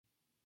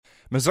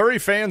Missouri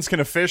fans can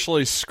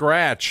officially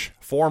scratch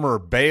former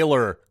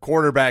Baylor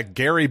quarterback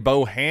Gary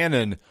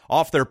Bohannon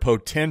off their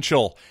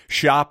potential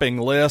shopping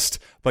list.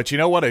 But you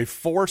know what? A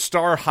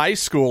four-star high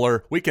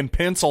schooler, we can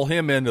pencil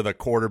him into the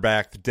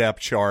quarterback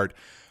depth chart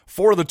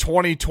for the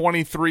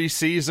 2023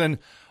 season.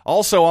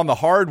 Also on the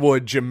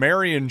hardwood,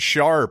 Jamarian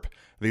Sharp,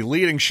 the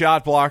leading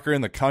shot blocker in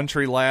the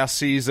country last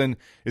season,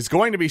 is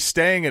going to be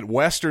staying at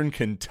Western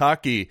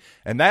Kentucky.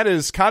 And that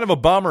is kind of a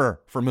bummer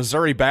for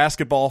Missouri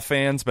basketball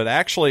fans, but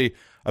actually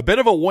a bit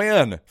of a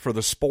win for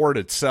the sport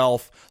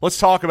itself. Let's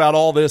talk about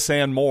all this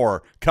and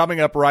more coming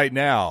up right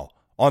now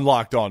on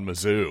Locked On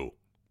Mizzou.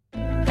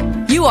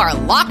 You are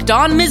Locked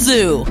On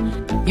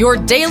Mizzou, your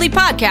daily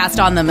podcast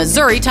on the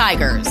Missouri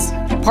Tigers,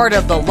 part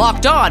of the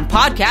Locked On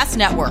Podcast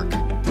Network,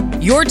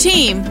 your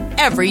team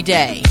every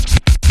day.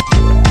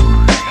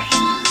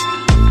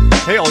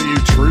 Hey, all you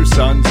true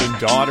sons and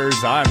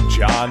daughters, I'm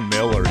John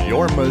Miller,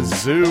 your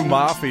Mizzou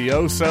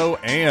mafioso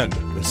and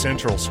the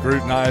central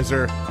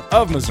scrutinizer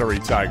of Missouri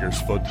Tigers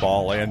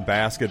football and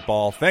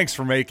basketball. Thanks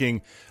for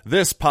making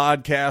this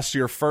podcast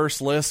your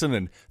first listen,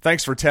 and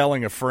thanks for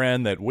telling a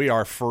friend that we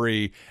are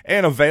free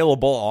and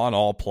available on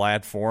all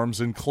platforms,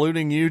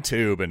 including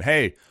YouTube. And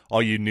hey,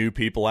 all you new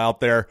people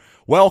out there,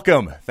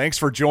 welcome. Thanks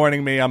for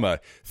joining me. I'm a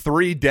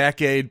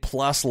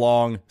 3-decade-plus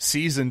long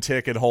season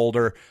ticket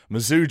holder,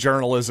 Mizzou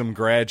journalism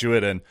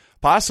graduate, and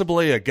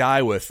possibly a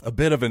guy with a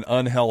bit of an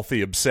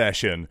unhealthy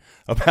obsession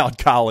about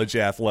college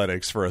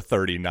athletics for a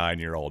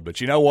 39-year-old. But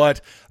you know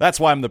what?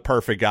 That's why I'm the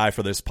perfect guy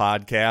for this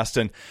podcast.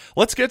 And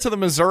let's get to the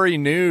Missouri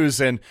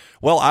news. And,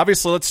 well,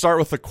 obviously, let's start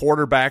with the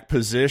quarterback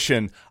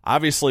position.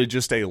 Obviously,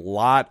 just a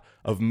lot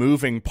of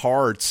moving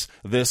parts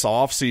this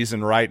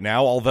offseason right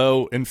now,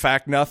 although, in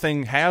fact,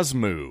 nothing has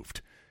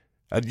moved.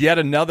 Yet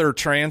another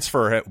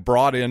transfer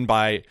brought in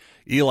by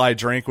Eli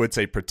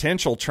Drinkwitz, a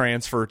potential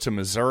transfer to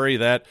Missouri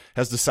that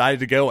has decided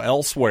to go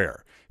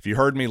elsewhere. If you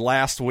heard me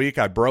last week,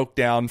 I broke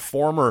down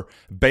former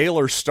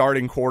Baylor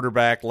starting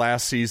quarterback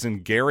last season,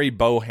 Gary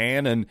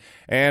Bohannon,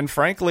 and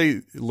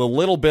frankly, the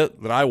little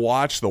bit that I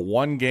watched, the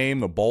one game,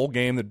 the bowl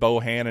game that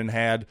Bohannon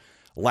had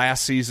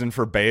last season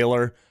for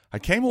Baylor, I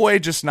came away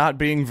just not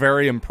being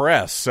very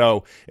impressed.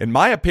 So, in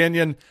my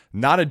opinion,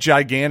 not a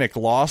gigantic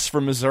loss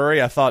for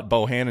Missouri. I thought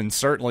Bohannon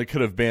certainly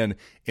could have been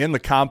in the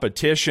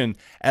competition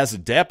as a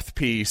depth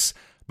piece,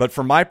 but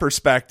from my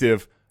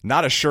perspective,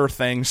 not a sure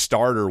thing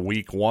starter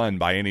week one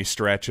by any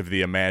stretch of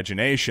the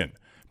imagination.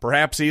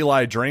 Perhaps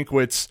Eli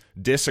Drinkwitz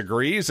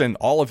disagrees, and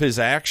all of his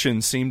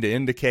actions seem to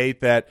indicate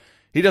that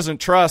he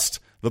doesn't trust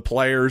the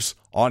players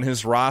on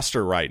his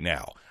roster right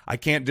now. I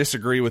can't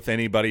disagree with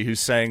anybody who's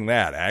saying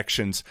that.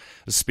 Actions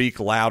speak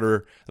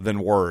louder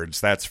than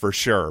words, that's for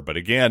sure. But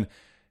again,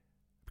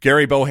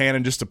 Gary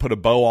Bohannon, just to put a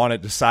bow on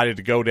it, decided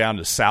to go down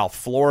to South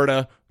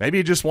Florida. Maybe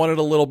he just wanted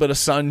a little bit of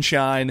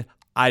sunshine.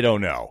 I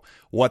don't know.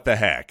 What the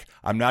heck?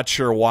 I'm not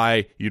sure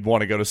why you'd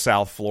want to go to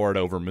South Florida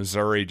over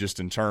Missouri just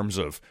in terms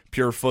of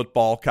pure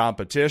football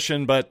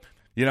competition, but,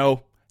 you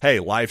know, hey,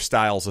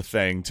 lifestyle's a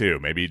thing too.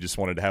 Maybe you just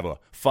wanted to have a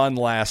fun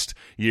last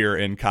year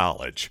in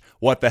college.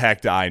 What the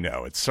heck do I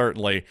know? It's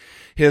certainly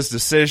his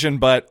decision,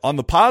 but on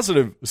the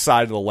positive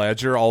side of the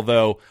ledger,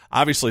 although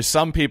obviously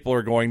some people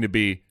are going to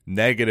be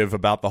negative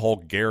about the whole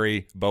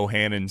Gary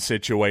Bohannon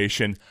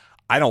situation,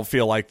 I don't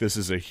feel like this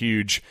is a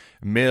huge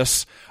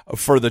miss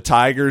for the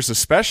Tigers,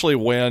 especially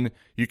when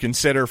you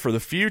consider for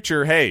the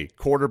future, hey,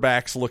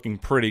 quarterback's looking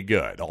pretty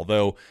good.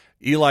 Although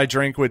Eli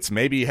Drinkwitz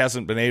maybe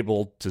hasn't been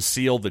able to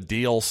seal the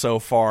deal so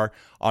far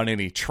on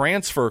any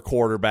transfer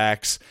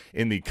quarterbacks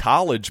in the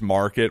college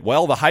market.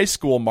 Well, the high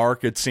school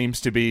market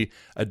seems to be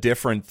a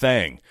different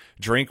thing.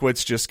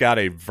 Drinkwitz just got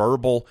a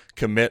verbal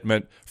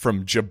commitment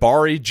from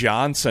Jabari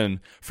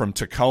Johnson from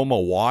Tacoma,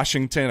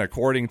 Washington.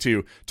 According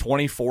to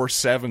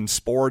 24/7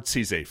 Sports,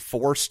 he's a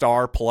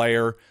 4-star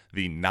player,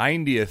 the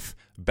 90th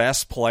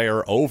best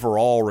player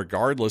overall,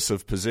 regardless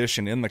of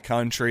position in the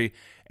country,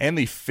 and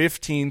the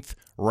 15th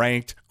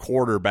ranked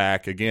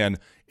quarterback, again,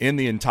 in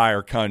the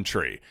entire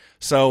country.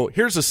 So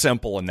here's a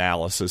simple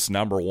analysis.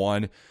 Number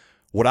one,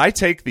 would I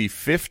take the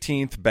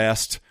 15th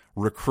best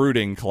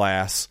recruiting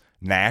class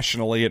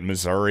nationally at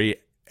Missouri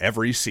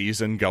every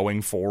season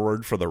going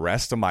forward for the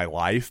rest of my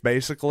life,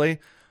 basically?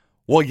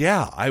 Well,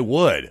 yeah, I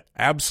would.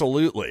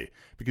 Absolutely.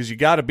 Because you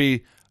got to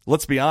be,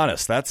 let's be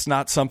honest, that's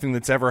not something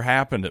that's ever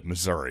happened at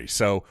Missouri.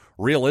 So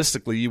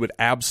realistically, you would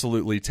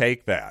absolutely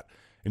take that.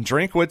 And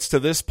Drinkwitz, to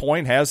this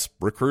point, has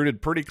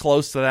recruited pretty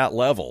close to that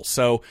level.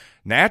 So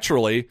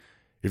naturally,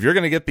 if you're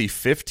going to get the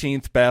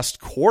 15th best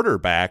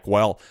quarterback,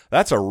 well,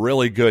 that's a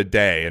really good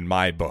day in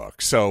my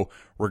book. So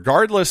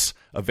regardless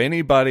of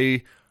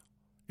anybody's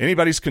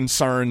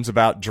concerns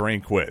about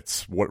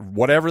Drinkwitz,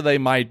 whatever they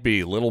might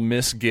be, little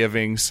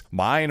misgivings,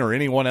 mine or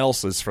anyone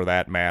else's for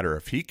that matter,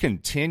 if he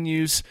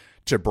continues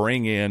to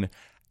bring in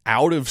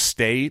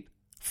out-of-state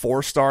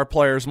 4-star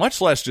players, much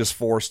less just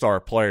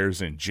 4-star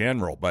players in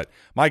general, but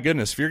my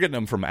goodness, if you're getting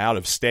them from out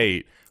of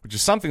state, which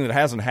is something that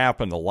hasn't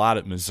happened a lot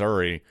at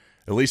Missouri,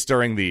 at least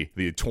during the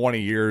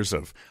 20 years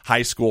of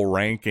high school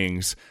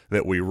rankings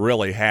that we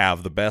really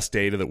have, the best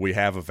data that we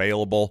have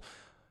available,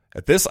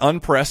 At this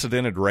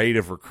unprecedented rate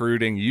of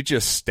recruiting, you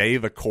just stay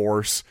the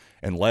course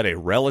and let a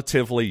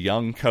relatively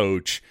young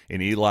coach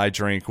in Eli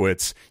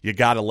Drinkwitz, you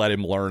got to let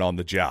him learn on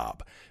the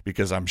job.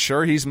 Because I'm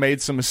sure he's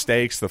made some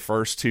mistakes the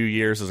first 2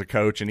 years as a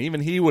coach, and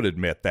even he would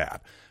admit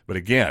that. But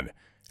again,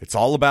 it's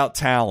all about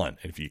talent.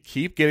 If you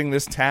keep getting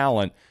this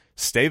talent,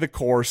 stay the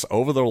course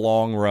over the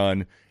long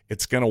run,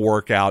 it's going to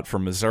work out for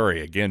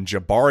Missouri. Again,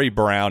 Jabari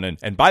Brown,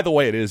 and by the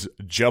way, it is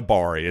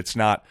Jabari. It's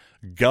not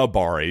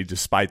Gabari,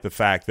 despite the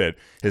fact that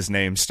his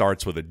name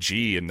starts with a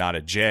G and not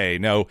a J.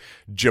 No,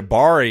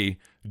 Jabari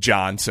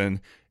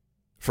Johnson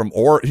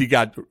he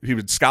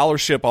had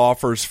scholarship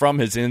offers from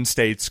his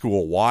in-state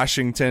school,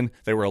 Washington.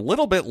 They were a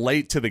little bit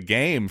late to the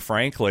game,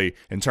 frankly,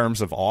 in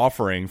terms of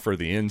offering for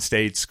the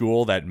in-state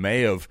school. That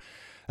may have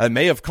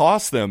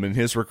cost them in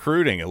his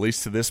recruiting, at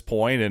least to this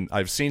point, and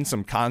I've seen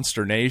some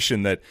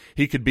consternation that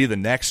he could be the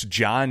next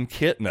John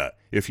Kitna,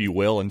 if you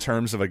will, in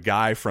terms of a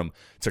guy from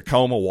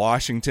Tacoma,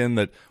 Washington,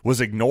 that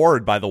was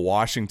ignored by the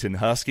Washington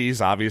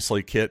Huskies.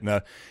 Obviously,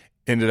 Kitna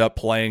ended up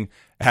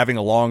having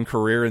a long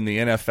career in the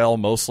NFL,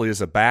 mostly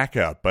as a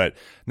backup. But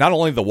not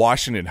only the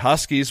Washington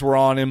Huskies were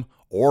on him,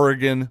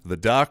 Oregon, the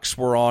Ducks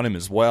were on him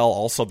as well.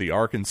 Also the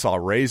Arkansas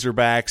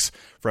Razorbacks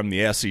from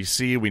the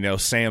SEC. We know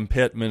Sam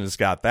Pittman has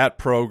got that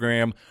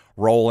program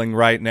rolling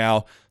right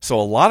now. So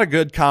a lot of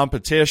good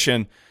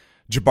competition.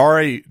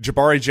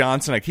 Jabari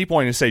Johnson, I keep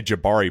wanting to say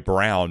Jabari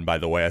Brown, by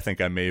the way. I think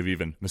I may have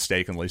even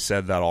mistakenly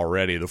said that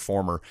already, the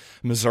former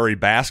Missouri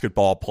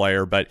basketball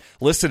player, but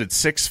listed at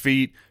 6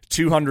 feet,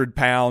 200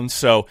 pounds.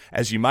 So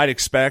as you might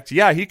expect,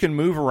 yeah, he can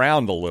move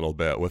around a little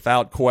bit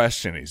without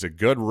question. He's a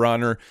good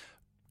runner,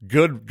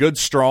 good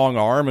strong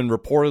arm, and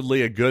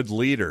reportedly a good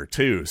leader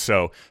too.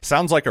 So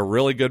sounds like a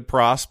really good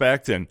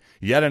prospect, and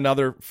yet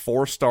another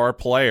 4-star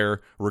player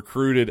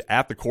recruited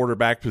at the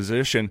quarterback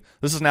position.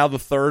 This is now the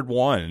third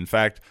one. In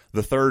fact,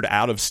 the third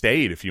out of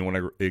state, if you want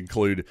to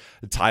include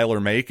Tyler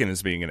Macon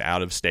as being an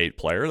out of state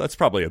player. That's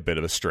probably a bit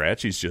of a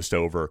stretch. He's just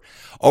over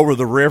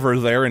the river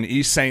there in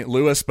East St.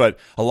 Louis, but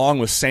along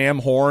with Sam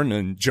Horn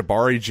and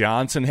Jabari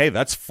Johnson, hey,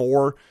 that's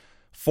 4-star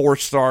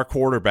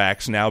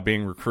quarterbacks now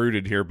being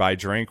recruited here by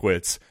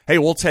Drinkwitz. Hey,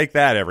 we'll take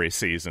that every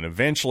season.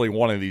 Eventually,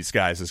 one of these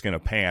guys is going to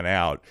pan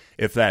out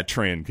if that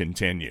trend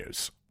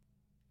continues.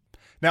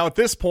 Now, at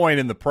this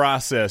point in the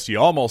process, you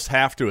almost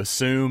have to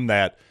assume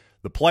that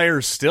the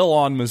players still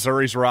on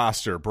Missouri's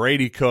roster,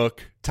 Brady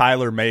Cook,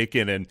 Tyler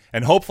Macon,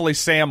 and hopefully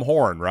Sam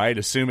Horn, right?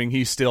 Assuming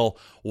he still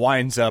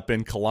winds up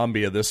in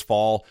Columbia this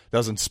fall,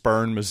 doesn't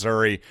spurn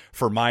Missouri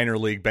for minor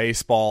league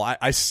baseball.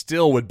 I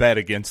still would bet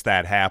against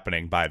that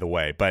happening, by the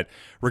way. But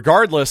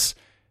regardless,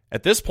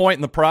 at this point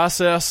in the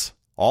process,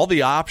 all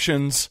the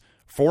options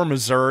for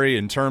Missouri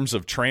in terms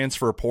of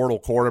transfer portal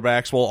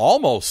quarterbacks, well,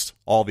 almost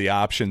all the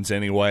options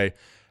anyway,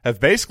 have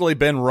basically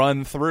been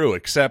run through,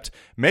 except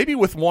maybe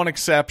with one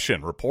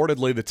exception.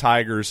 Reportedly, the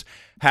Tigers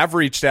have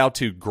reached out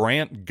to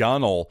Grant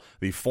Gunnell,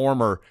 the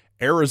former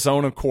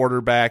Arizona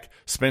quarterback,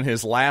 spent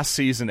his last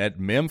season at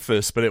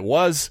Memphis, but it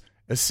was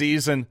a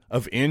season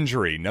of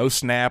injury. No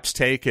snaps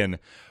taken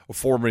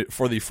for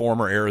the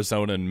former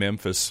Arizona and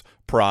Memphis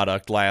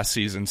product last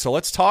season. So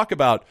let's talk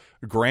about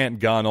Grant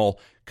Gunnell.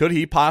 Could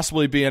he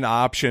possibly be an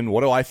option?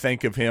 What do I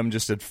think of him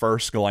just at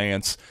first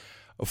glance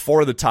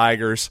for the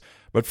Tigers?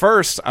 But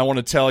first, I want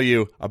to tell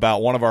you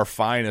about one of our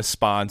finest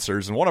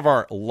sponsors and one of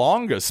our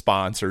longest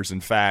sponsors,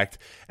 in fact,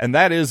 and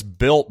that is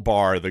Built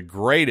Bar, the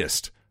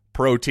greatest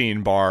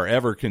protein bar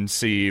ever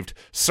conceived.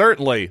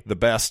 Certainly the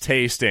best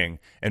tasting,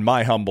 in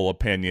my humble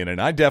opinion,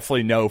 and I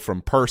definitely know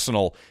from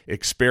personal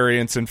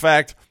experience. In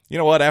fact, you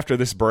know what? After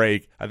this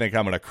break, I think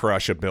I'm going to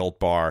crush a Built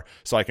Bar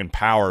so I can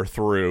power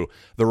through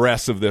the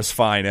rest of this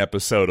fine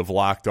episode of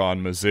Locked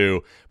On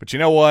Mizzou. But you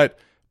know what?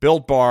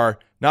 Built Bar,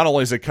 not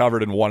only is it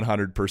covered in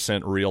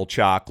 100% real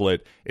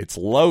chocolate, it's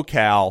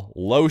low-cal,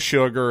 low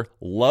sugar,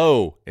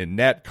 low in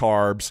net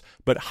carbs,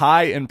 but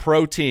high in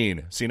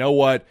protein. So you know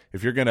what?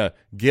 If you're going to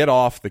get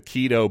off the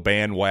keto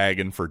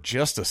bandwagon for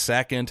just a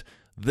second,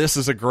 this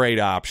is a great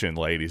option,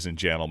 ladies and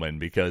gentlemen,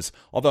 because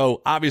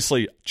although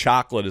obviously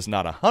chocolate is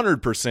not 100%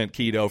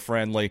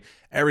 keto-friendly,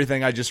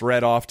 everything I just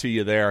read off to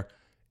you there,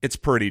 it's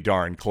pretty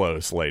darn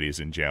close, ladies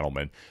and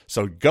gentlemen.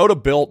 So go to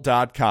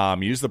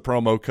Built.com, use the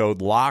promo code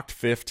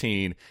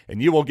LOCKED15,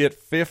 and you will get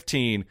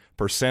 15%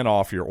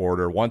 off your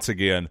order. Once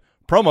again,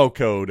 promo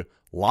code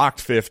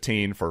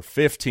LOCKED15 for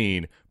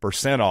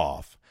 15%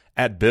 off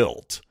at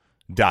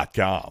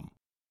Built.com.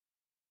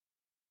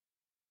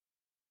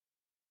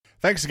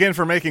 Thanks again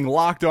for making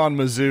Locked On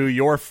Mizzou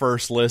your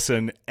first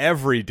listen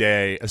every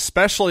day,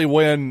 especially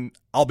when,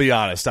 I'll be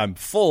honest, I'm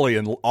fully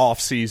in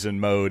off-season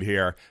mode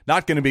here.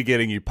 Not going to be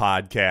getting you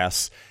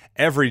podcasts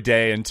every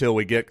day until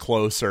we get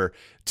closer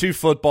to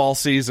football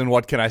season.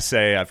 What can I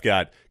say? I've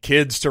got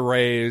kids to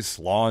raise,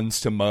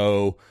 lawns to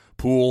mow,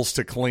 pools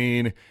to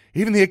clean,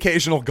 even the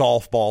occasional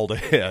golf ball to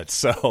hit.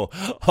 So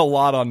a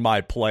lot on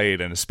my plate,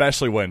 and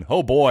especially when,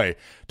 oh boy,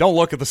 don't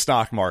look at the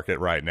stock market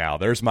right now.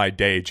 There's my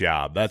day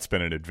job. That's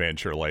been an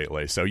adventure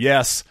lately. So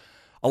yes,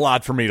 a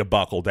lot for me to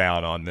buckle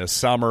down on this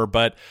summer.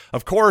 But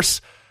of course,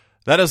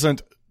 that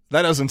doesn't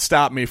that doesn't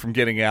stop me from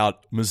getting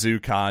out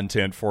Mizzou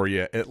content for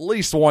you at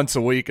least once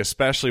a week,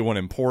 especially when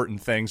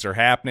important things are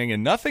happening.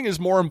 And nothing is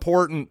more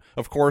important,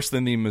 of course,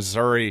 than the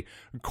Missouri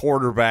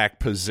quarterback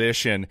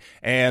position.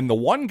 And the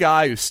one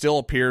guy who still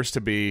appears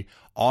to be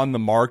on the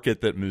market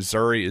that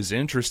Missouri is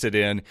interested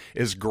in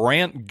is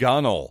Grant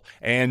Gunnell.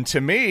 And to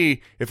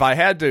me, if I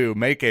had to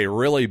make a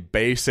really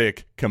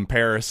basic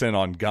comparison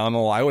on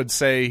Gunnell, I would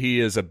say he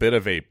is a bit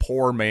of a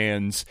poor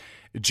man's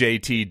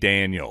JT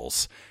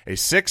Daniels, a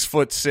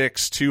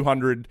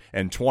 6'6",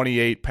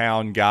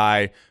 228-pound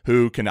guy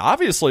who can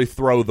obviously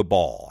throw the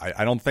ball.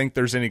 I don't think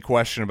there's any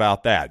question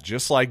about that.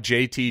 Just like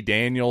JT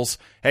Daniels,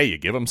 hey, you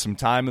give them some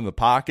time in the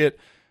pocket,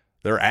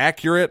 they're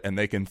accurate and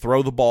they can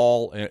throw the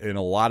ball in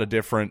a lot of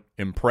different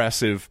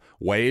impressive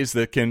ways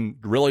that can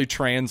really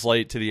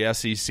translate to the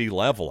SEC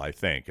level, I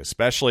think.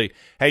 Especially,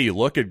 hey, you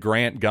look at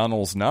Grant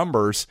Gunnell's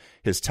numbers,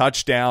 his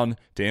touchdown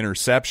to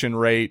interception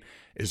rate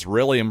is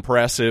really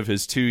impressive.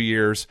 His 2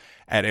 years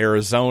at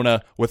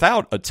Arizona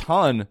without a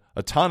ton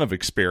of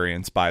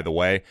experience, by the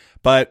way.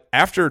 But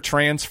after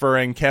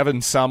transferring, Kevin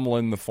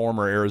Sumlin, the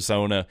former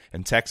Arizona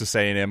and Texas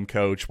A&M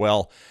coach,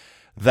 well,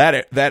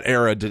 that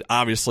era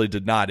obviously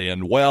did not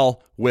end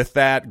well. With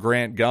that,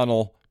 Grant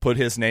Gunnell put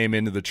his name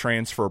into the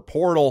transfer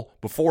portal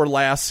before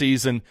last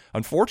season.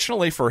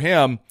 Unfortunately for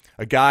him,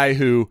 a guy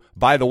who,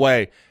 by the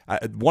way,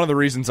 one of the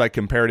reasons I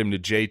compared him to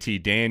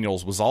JT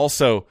Daniels was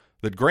also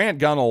that Grant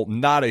Gunnell,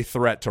 not a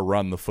threat to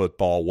run the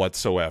football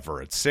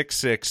whatsoever. At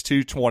 6'6",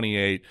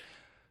 228,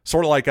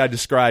 sort of like I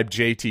described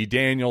JT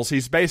Daniels,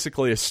 he's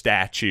basically a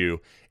statue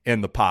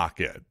in the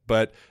pocket.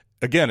 But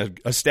again,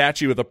 a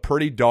statue with a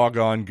pretty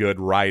doggone good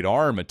right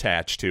arm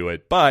attached to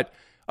it, but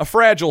a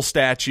fragile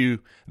statue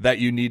that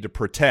you need to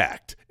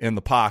protect in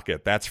the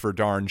pocket. That's for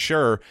darn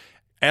sure.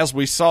 As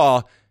we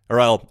saw, or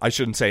well, I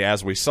shouldn't say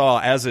as we saw,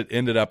 as it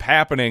ended up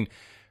happening,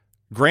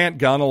 Grant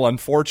Gunnell,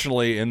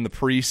 unfortunately, in the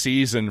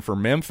preseason for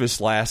Memphis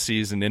last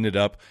season, ended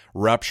up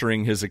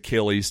rupturing his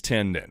Achilles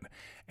tendon.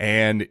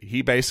 And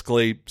he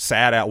basically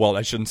sat out, well,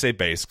 I shouldn't say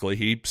basically,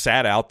 he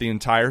sat out the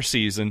entire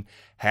season,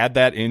 had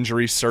that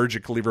injury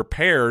surgically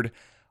repaired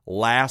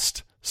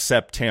last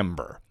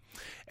September.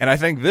 And I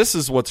think this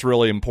is what's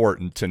really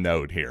important to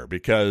note here,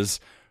 because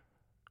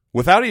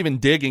without even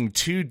digging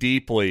too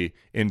deeply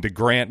into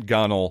Grant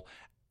Gunnell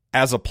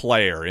as a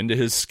player, into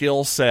his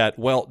skill set,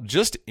 well,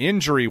 just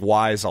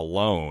injury-wise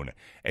alone,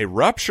 a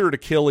ruptured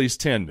Achilles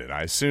tendon,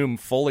 I assume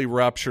fully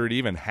ruptured,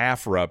 even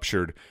half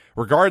ruptured,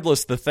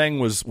 regardless, the thing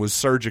was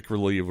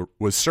surgically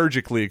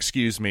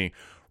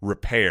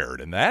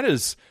repaired. And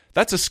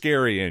that's a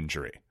scary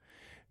injury.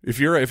 If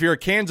you're a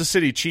Kansas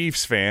City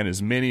Chiefs fan,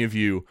 as many of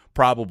you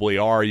probably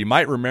are, you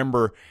might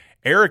remember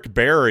Eric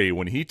Berry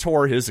when he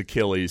tore his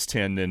Achilles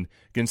tendon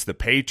against the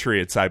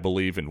Patriots, I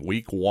believe, in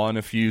Week 1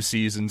 a few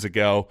seasons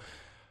ago.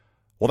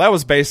 Well, that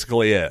was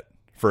basically it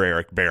for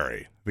Eric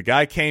Berry. The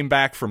guy came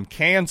back from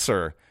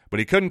cancer, but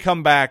he couldn't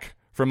come back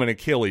from an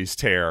Achilles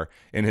tear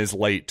in his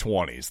late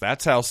 20s.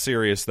 That's how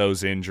serious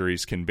those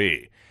injuries can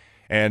be.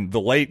 And the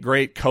late,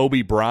 great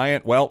Kobe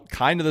Bryant, well,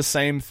 kind of the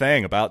same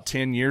thing. About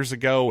 10 years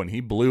ago when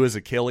he blew his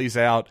Achilles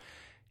out,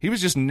 he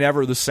was just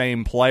never the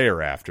same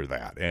player after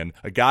that. And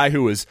a guy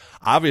who was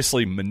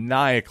obviously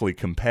maniacally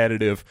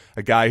competitive,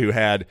 a guy who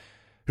made,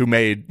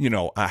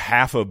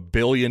 $500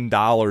 million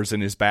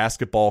in his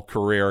basketball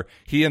career.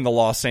 He and the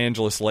Los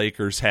Angeles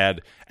Lakers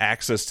had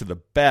access to the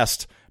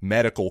best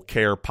medical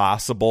care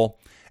possible.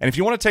 And if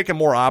you want to take a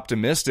more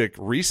optimistic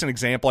recent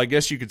example, I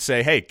guess you could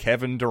say, hey,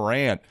 Kevin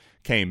Durant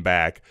came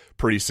back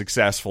pretty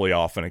successfully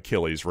off an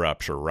Achilles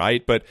rupture,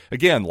 right? But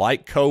again,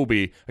 like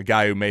Kobe, a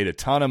guy who made a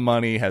ton of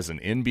money, has an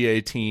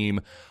NBA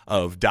team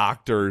of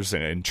doctors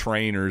and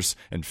trainers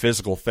and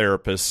physical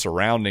therapists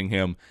surrounding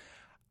him,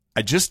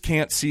 I just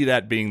can't see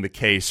that being the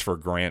case for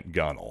Grant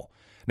Gunnell.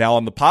 Now,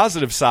 on the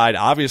positive side,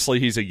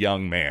 obviously he's a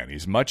young man.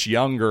 He's much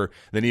younger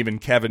than even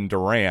Kevin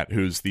Durant,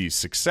 who's the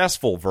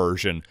successful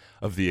version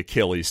of the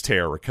Achilles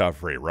tear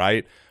recovery,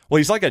 right? Well,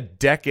 he's like a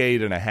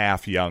decade and a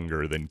half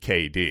younger than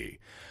KD.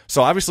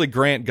 So obviously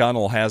Grant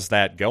Gunnell has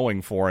that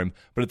going for him,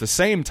 but at the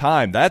same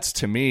time, that's,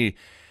 to me,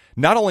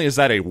 not only is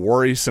that a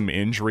worrisome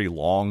injury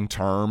long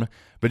term,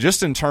 but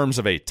just in terms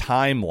of a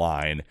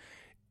timeline,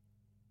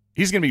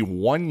 he's going to be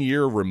 1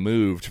 year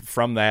removed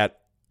from that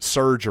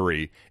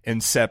surgery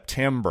in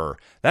September.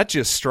 That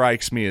just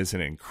strikes me as an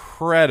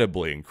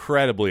incredibly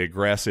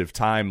aggressive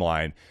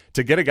timeline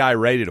to get a guy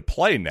ready to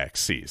play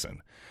next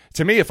season.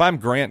 To me, if I'm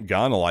Grant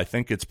Gunnell, I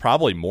think it's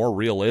probably more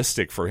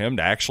realistic for him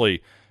to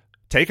actually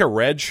take a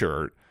red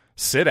shirt,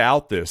 sit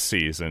out this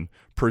season,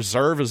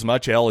 preserve as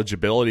much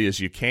eligibility as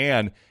you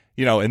can,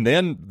 and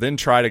then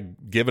try to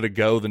give it a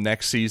go the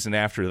next season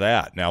after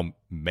that. Now,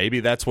 maybe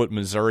that's what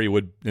Missouri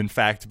would, in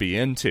fact, be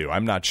into.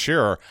 I'm not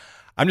sure.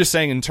 I'm just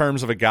saying in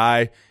terms of a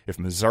guy, if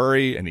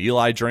Missouri and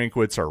Eli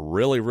Drinkwitz are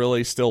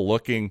really still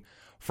looking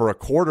for a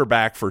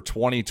quarterback for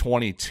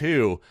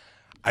 2022,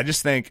 I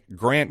just think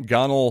Grant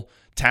Gunnell,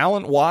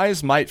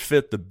 talent-wise, might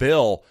fit the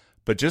bill,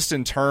 but just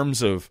in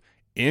terms of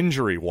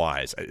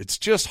injury-wise. It's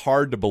just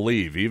hard to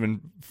believe,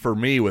 even for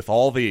me, with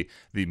all the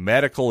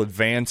medical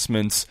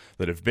advancements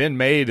that have been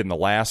made in the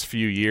last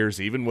few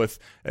years, even with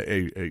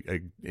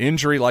a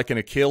injury like an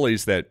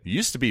Achilles that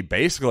used to be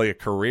basically a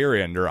career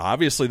ender.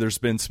 Obviously, there's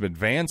been some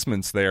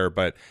advancements there,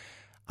 but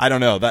I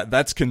don't know.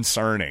 That's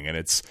concerning.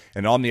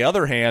 And on the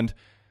other hand,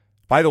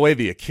 by the way,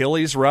 the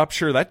Achilles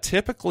rupture, that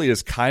typically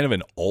is kind of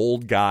an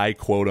old guy,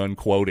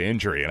 quote-unquote,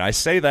 injury. And I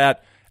say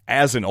that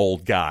as an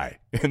old guy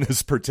in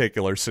this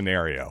particular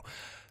scenario.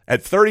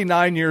 At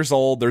 39 years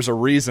old, there's a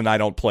reason I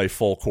don't play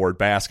full-court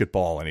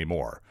basketball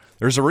anymore.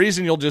 There's a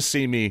reason you'll just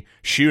see me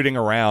shooting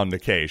around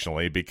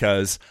occasionally,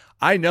 because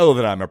I know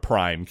that I'm a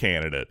prime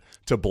candidate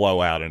to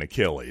blow out an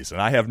Achilles,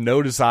 and I have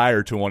no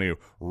desire to want to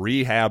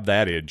rehab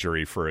that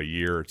injury for a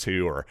year or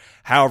two or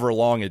however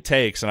long it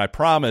takes. And I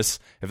promise,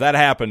 if that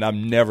happened,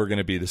 I'm never going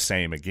to be the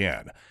same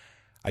again.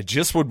 I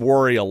just would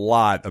worry a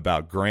lot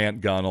about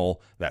Grant Gunnell,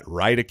 that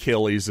right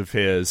Achilles of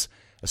his,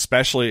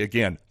 especially,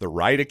 again, the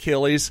right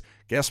Achilles.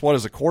 Guess what?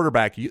 As a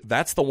quarterback,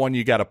 that's the one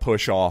you got to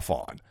push off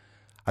on.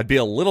 I'd be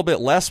a little bit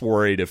less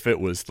worried if it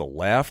was the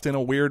left in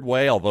a weird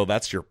way, although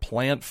that's your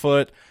plant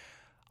foot.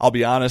 I'll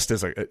be honest,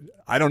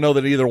 I don't know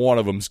that either one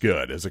of them's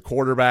good. As a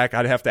quarterback,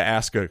 I'd have to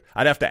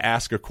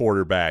ask a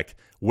quarterback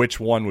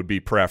which one would be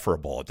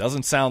preferable. It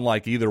doesn't sound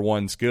like either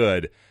one's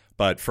good,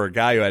 but for a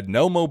guy who had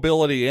no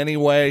mobility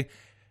anyway,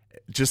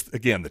 just,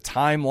 again, the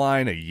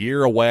timeline a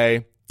year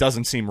away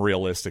doesn't seem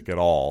realistic at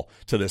all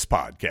to this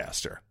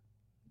podcaster.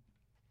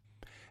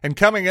 And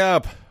coming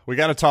up, we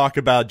got to talk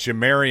about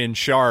Jamarion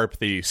Sharp,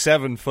 the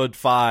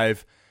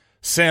 7'5"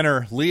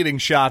 center, leading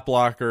shot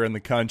blocker in the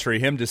country,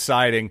 him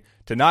deciding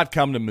to not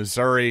come to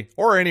Missouri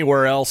or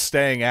anywhere else,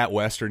 staying at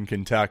Western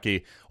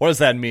Kentucky. What does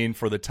that mean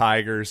for the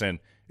Tigers? And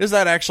is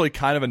that actually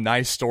kind of a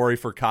nice story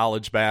for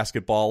college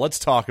basketball? Let's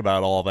talk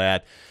about all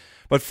that.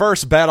 But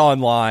first,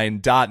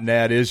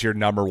 betonline.net is your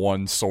number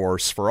one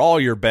source for all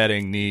your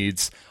betting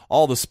needs,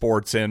 all the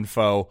sports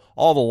info,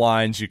 all the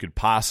lines you could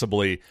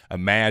possibly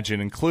imagine,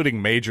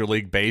 including Major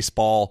League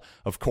Baseball,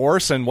 of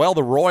course. And, well,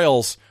 the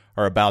Royals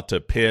are about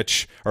to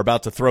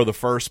throw the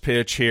first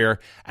pitch here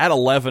at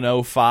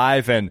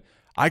 11:05, and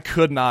I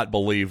could not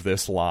believe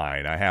this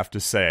line, I have to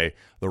say.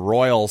 The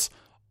Royals,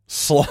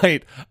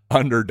 slight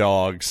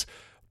underdogs,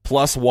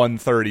 plus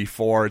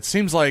 134. It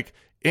seems like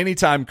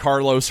anytime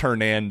Carlos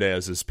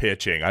Hernandez is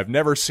pitching, I've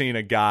never seen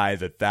a guy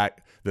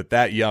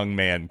that young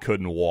man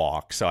couldn't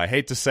walk. So I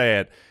hate to say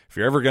it, if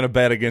you're ever going to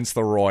bet against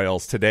the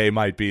Royals, today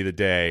might be the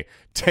day.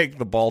 Take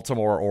the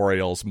Baltimore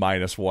Orioles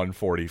minus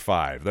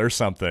 145. There's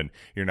something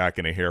you're not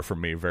going to hear from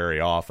me very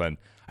often.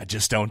 I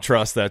just don't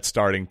trust that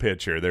starting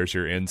pitcher. There's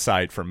your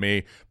insight from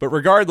me. But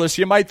regardless,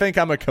 you might think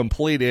I'm a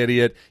complete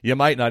idiot. You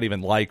might not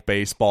even like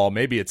baseball.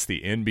 Maybe it's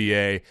the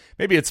NBA.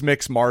 Maybe it's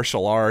mixed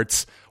martial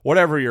arts.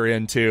 Whatever you're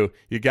into,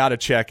 you got to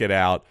check it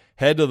out.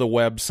 Head to the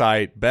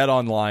website,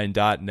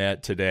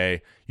 betonline.net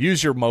today.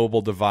 Use your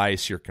mobile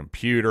device, your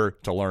computer,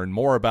 to learn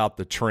more about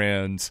the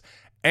trends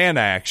and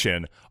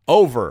action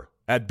over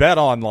at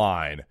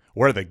BetOnline,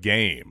 where the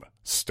game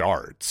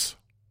starts.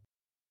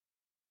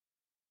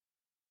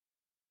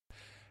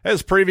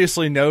 As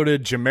previously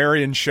noted,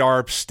 Jamarion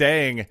Sharp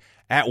staying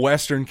at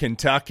Western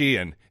Kentucky.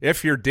 And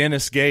if you're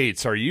Dennis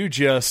Gates, are you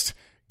just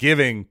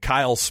giving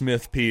Kyle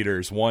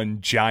Smith-Peters one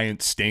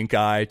giant stink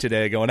eye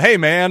today going, hey,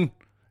 man,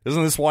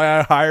 isn't this why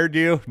I hired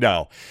you?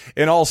 No.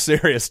 In all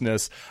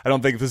seriousness, I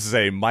don't think this is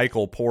a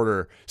Michael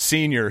Porter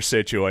Sr.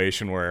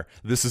 situation where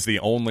this is the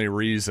only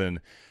reason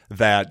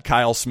that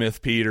Kyle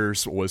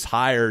Smith-Peters was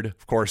hired.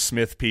 Of course,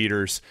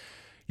 Smith-Peters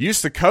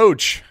used to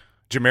coach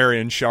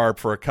Jamarion Sharp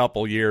for a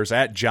couple years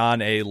at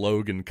John A.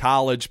 Logan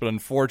College, but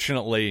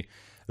unfortunately,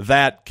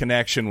 that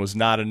connection was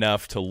not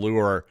enough to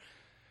lure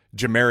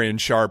Jamarion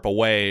Sharp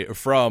away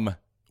from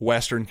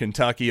Western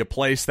Kentucky, a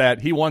place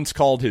that he once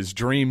called his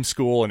dream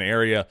school, an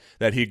area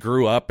that he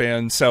grew up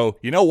in. So,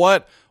 you know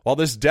what? While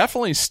this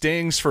definitely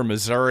stings for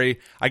Missouri,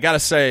 I got to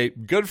say,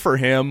 good for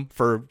him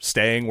for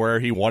staying where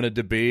he wanted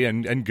to be,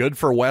 and good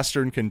for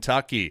Western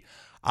Kentucky,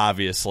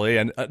 obviously,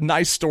 and a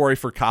nice story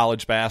for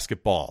college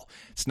basketball.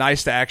 It's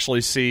nice to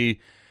actually see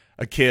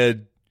a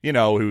kid, you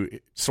know, who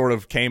sort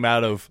of came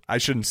out of, I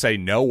shouldn't say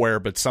nowhere,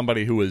 but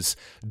somebody who was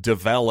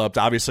developed.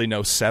 Obviously,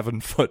 no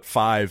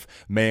 7'5"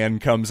 man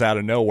comes out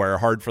of nowhere.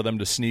 Hard for them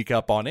to sneak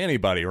up on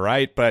anybody,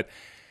 right? But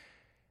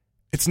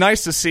it's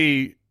nice to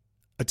see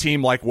a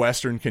team like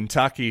Western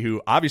Kentucky, who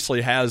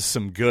obviously has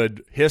some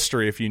good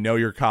history if you know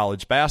your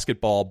college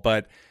basketball,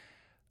 but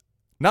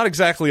not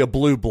exactly a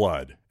blue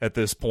blood at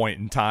this point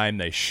in time.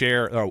 They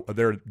share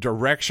their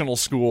directional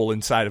school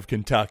inside of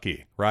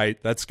Kentucky, right?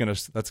 That's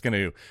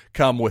gonna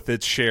come with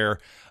its share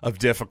of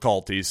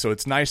difficulties. So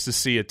it's nice to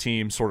see a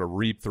team sort of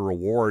reap the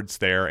rewards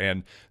there,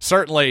 and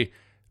certainly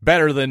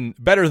better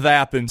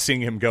that than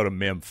seeing him go to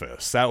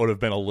Memphis. That would have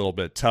been a little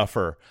bit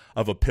tougher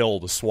of a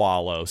pill to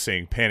swallow,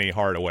 seeing Penny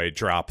Hardaway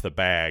drop the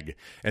bag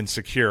and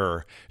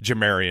secure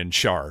Jamarion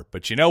Sharp.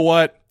 But you know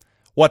what?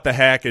 What the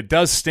heck? It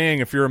does sting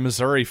if you're a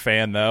Missouri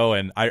fan, though,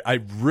 and I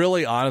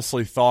really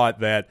honestly thought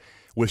that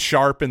with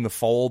Sharp in the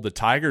fold, the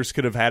Tigers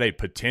could have had a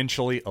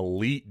potentially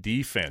elite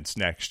defense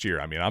next year.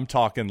 I mean, I'm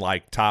talking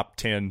like top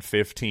 10,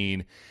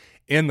 15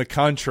 in the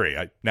country.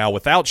 Now,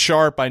 without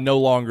Sharp, I no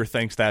longer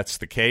think that's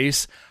the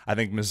case. I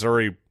think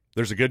Missouri,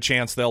 there's a good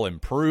chance they'll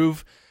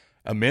improve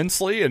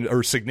immensely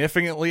or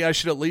significantly, I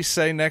should at least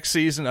say, next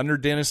season under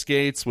Dennis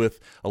Gates with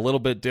a little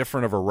bit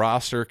different of a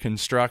roster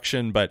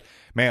construction. But,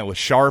 man, with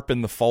Sharp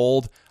in the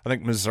fold, I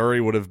think Missouri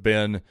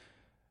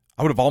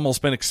I would have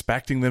almost been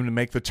expecting them to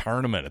make the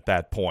tournament at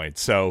that point.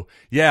 So,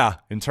 yeah,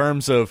 in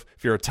terms of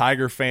if you're a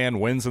Tiger fan,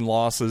 wins and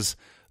losses,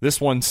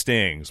 this one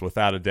stings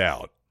without a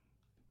doubt.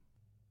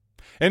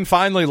 And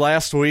finally,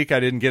 last week, I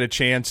didn't get a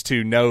chance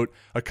to note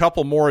a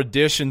couple more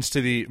additions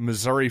to the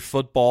Missouri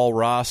football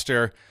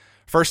roster.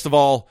 First of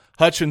all,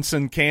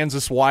 Hutchinson,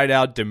 Kansas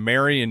wideout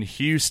Demarion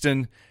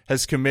Houston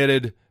has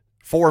committed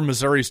for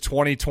Missouri's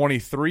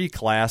 2023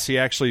 class. He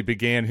actually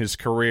began his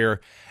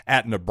career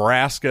at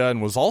Nebraska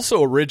and was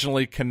also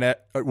originally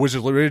committed,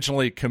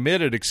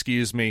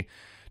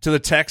 to the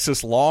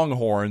Texas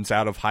Longhorns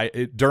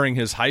during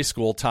his high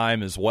school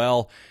time as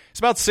well. He's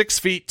about 6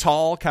 feet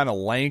tall, kind of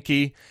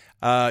lanky.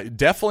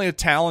 Definitely a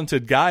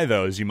talented guy,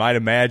 though, as you might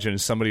imagine,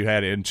 as somebody who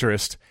had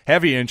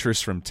heavy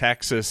interest from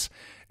Texas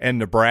and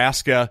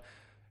Nebraska,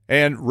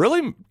 and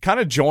really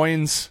kind of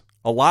joins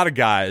a lot of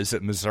guys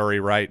at Missouri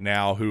right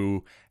now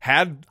who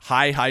had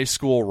high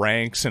school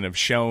ranks and have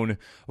shown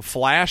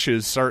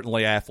flashes,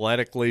 certainly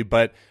athletically,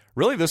 but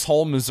really this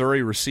whole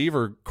Missouri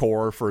receiver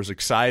core, for as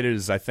excited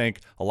as I think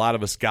a lot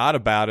of us got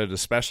about it,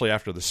 especially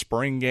after the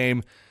spring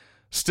game,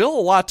 still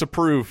a lot to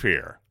prove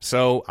here.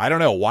 So, I don't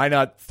know, why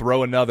not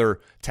throw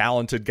another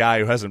talented guy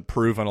who hasn't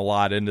proven a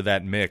lot into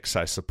that mix,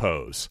 I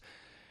suppose.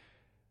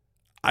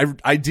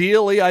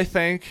 Ideally, I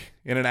think,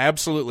 in an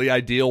absolutely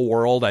ideal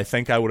world, I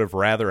think I would have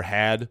rather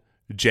had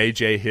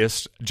J.J.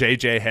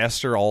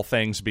 Hester, all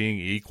things being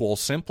equal,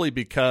 simply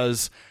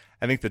because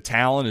I think the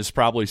talent is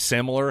probably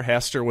similar.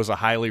 Hester was a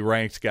highly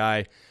ranked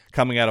guy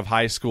coming out of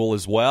high school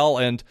as well,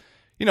 and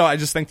I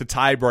just think the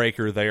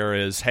tiebreaker there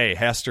is, hey,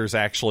 Hester's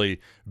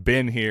actually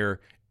been here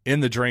in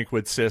the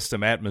Drinkwood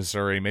system at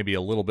Missouri, maybe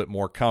a little bit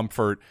more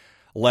comfort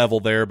level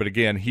there. But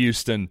again,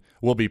 Houston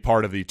will be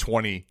part of the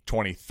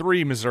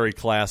 2023 Missouri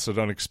class, so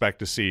don't expect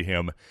to see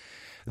him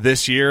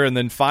this year. And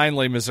then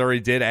finally, Missouri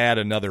did add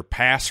another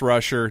pass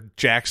rusher,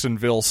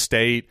 Jacksonville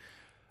State,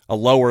 a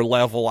lower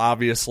level,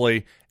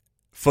 obviously,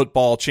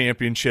 football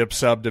championship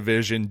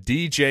subdivision.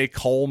 DJ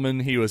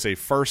Coleman, he was a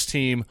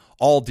first-team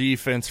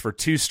all-defense for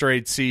 2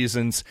 straight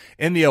seasons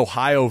in the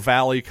Ohio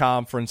Valley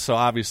Conference, so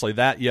obviously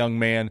that young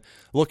man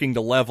looking to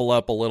level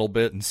up a little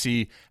bit and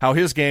see how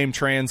his game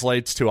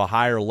translates to a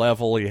higher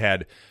level. He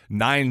had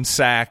 9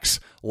 sacks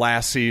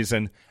last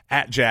season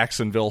at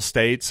Jacksonville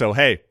State, so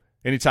hey,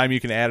 anytime you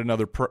can add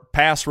another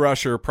pass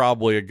rusher,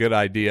 probably a good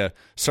idea,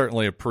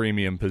 certainly a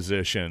premium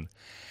position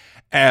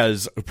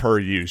as per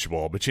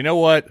usual. But you know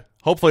what?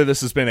 Hopefully this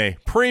has been a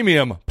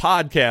premium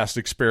podcast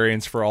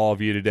experience for all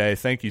of you today.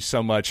 Thank you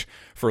so much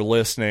for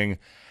listening.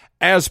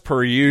 As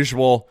per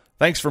usual,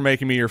 thanks for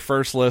making me your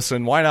first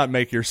listen. Why not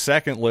make your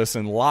second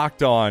listen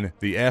Locked On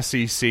the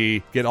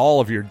SEC? Get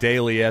all of your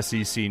daily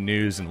SEC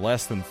news in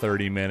less than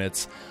 30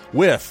 minutes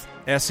with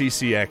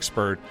SEC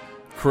expert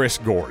Chris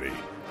Gordy.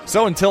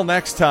 So until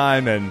next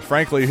time, and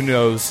frankly, who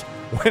knows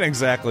when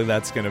exactly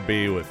that's going to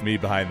be with me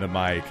behind the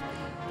mic.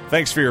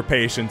 Thanks for your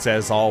patience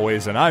as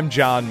always, and I'm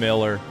John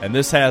Miller, and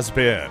this has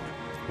been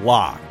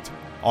Locked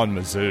on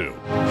Mizzou.